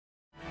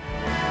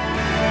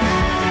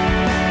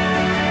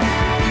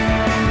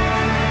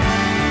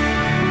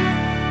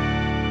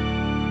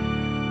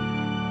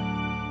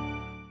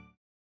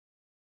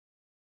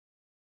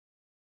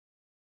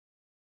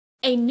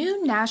A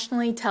new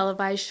nationally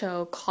televised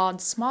show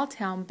called Small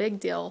Town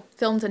Big Deal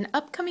filmed an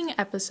upcoming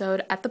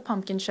episode at the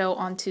Pumpkin Show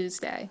on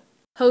Tuesday.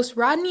 Host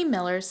Rodney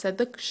Miller said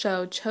the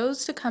show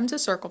chose to come to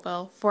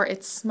Circleville for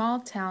its small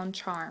town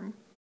charm.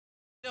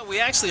 We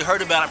actually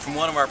heard about it from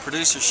one of our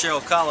producers,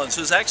 Cheryl Collins,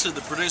 who's actually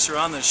the producer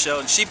on this show,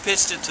 and she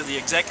pitched it to the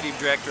executive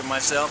director and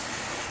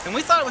myself, and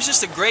we thought it was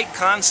just a great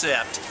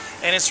concept,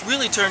 and it's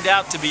really turned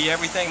out to be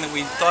everything that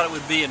we thought it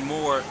would be and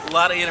more. A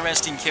lot of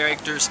interesting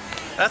characters.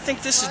 I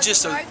think this is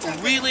just a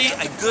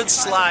good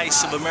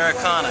slice of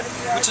Americana,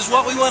 which is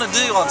what we want to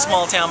do on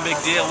Small Town Big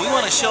Deal. We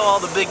want to show all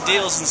the big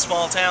deals in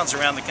small towns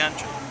around the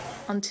country.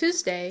 On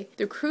Tuesday,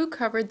 the crew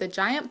covered the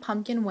giant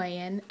pumpkin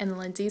weigh-in and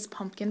Lindsay's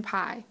pumpkin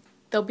pie.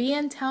 They'll be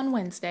in town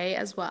Wednesday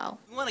as well.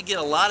 We want to get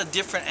a lot of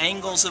different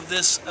angles of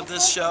this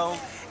show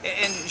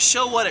and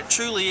show what it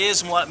truly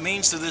is and what it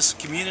means to this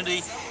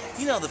community.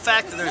 You know, the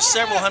fact that there's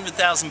several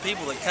 100,000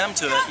 people that come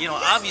to it,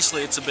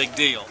 obviously it's a big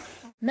deal.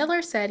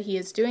 Miller said he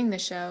is doing the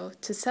show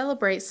to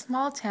celebrate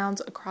small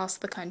towns across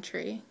the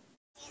country.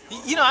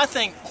 I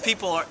think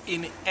people are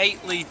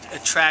innately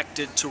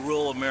attracted to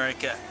rural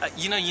America.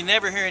 You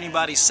never hear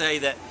anybody say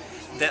that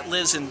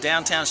lives in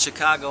downtown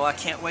Chicago, I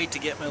can't wait to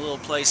get my little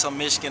place on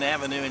Michigan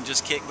Avenue and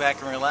just kick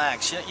back and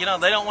relax. They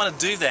don't want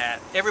to do that.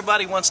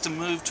 Everybody wants to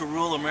move to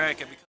rural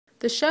America.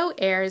 The show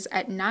airs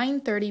at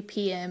 9:30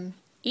 p.m.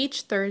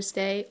 each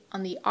Thursday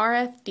on the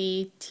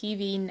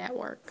RFD-TV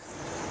network.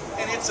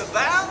 And it's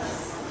about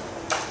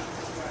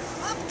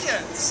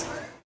pumpkins.